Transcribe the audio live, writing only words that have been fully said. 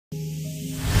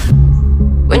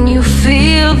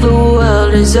feel the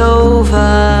world is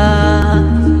over,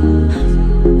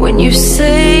 when you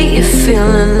say you're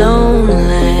feeling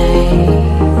lonely,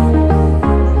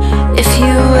 if you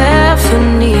ever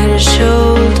need a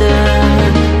shoulder,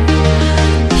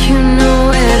 you know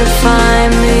where to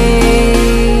find me.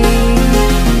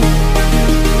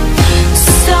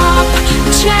 Stop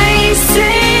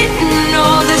chasing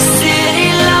all the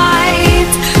city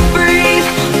lights, breathe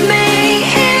me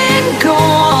in, go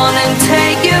on and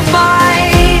take your bite.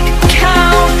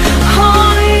 Count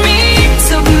on me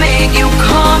to make you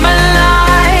come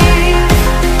alive.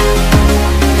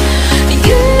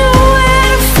 You know where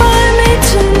to find me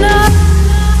tonight.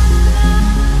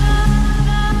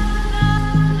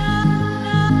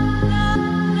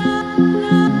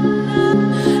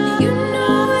 You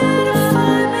know where to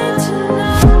find me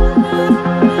tonight.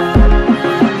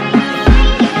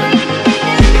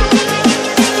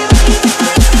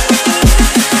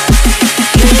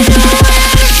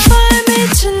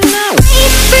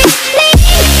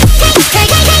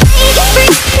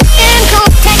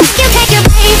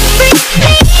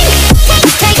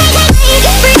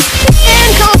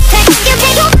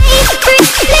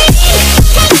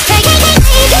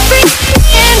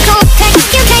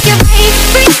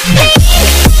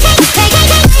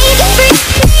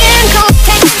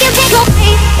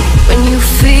 When you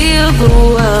feel the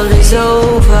world is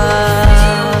over,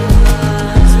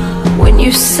 when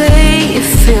you say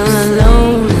you're feeling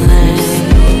lonely,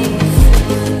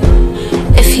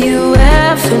 if you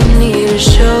ever need a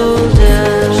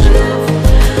shoulder,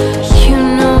 you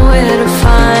know where to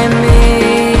find me.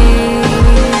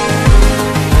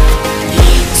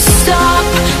 Stop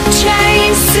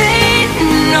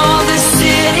chasing all the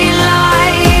city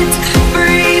lights,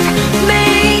 breathe me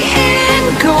in,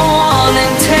 go on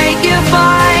and take your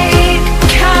bite.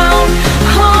 Count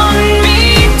on me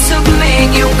to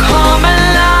make you come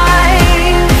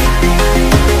alive.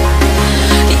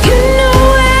 You know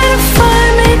where to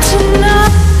find me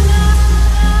tonight.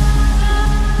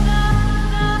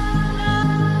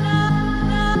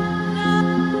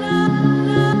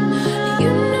 You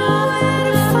know where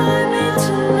to find me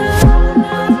tonight.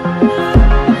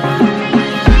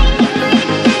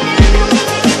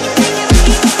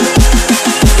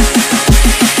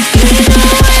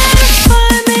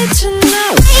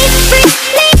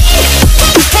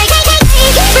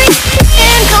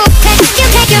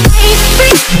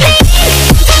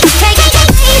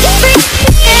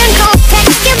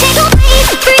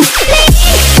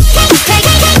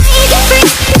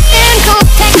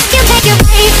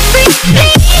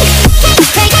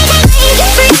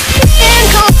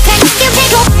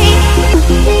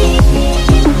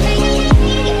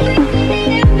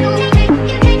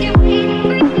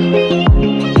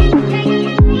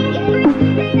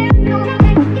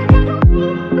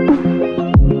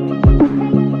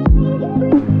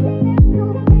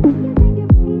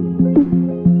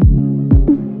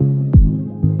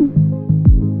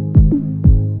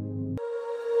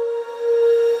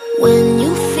 When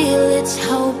you feel it's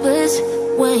hopeless,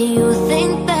 when you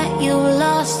think that you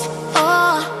lost,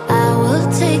 oh, I will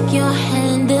take your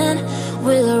hand and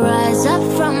we'll rise up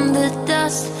from the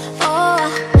dust. Oh,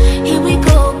 here we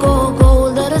go, go, go,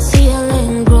 let us heal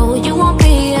and grow. You won't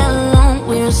be alone,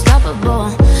 we're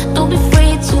unstoppable. Don't be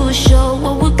afraid to show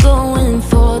what we're going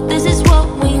for. This is what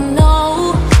we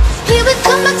know. Here we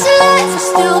come back to life, we're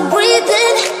still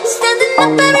breathing, standing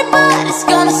up, everybody's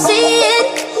gonna see it.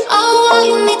 Oh, all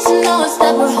you need to know is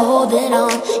that we're holding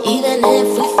on. Even if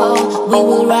we fall, we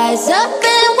will rise up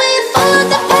and we follow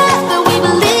the path that we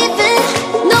believe in.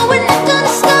 No, we're not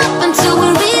gonna stop until we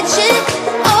reach it.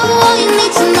 Oh, all you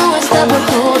need to know is that we're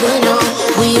holding on.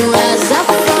 We rise up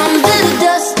from the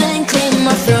dust and clean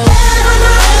our throat.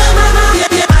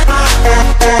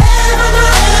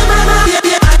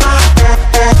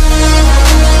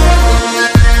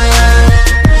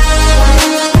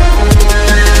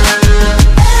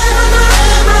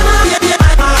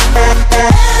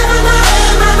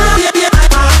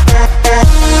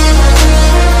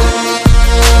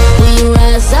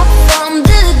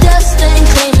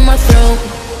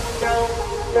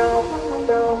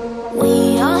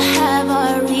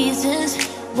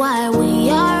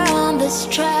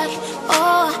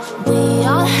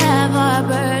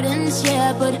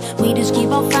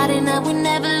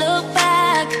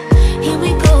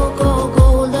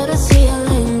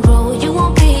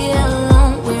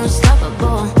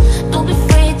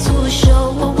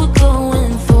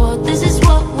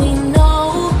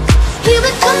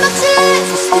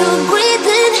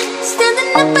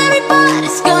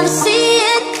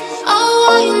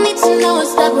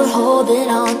 holding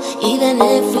on. Even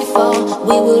if we fall,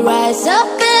 we will rise up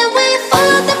and we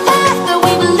follow the path that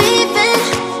we believe.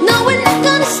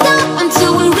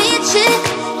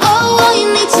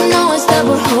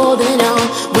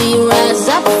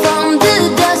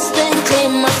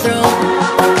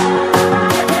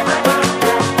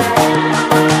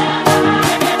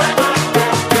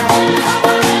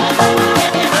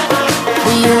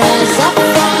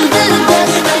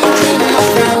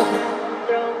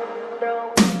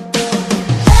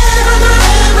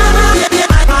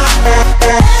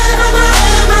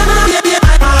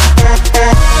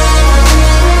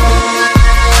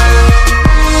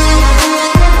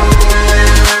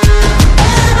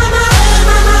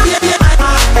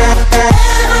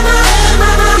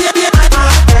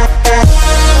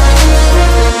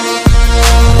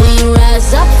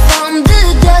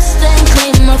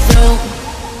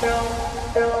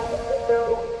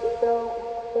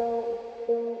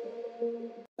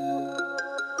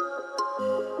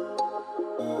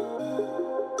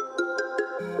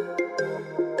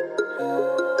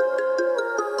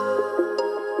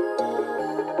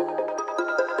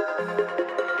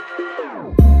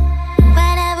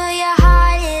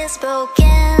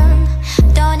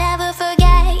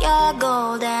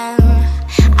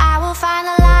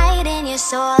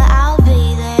 So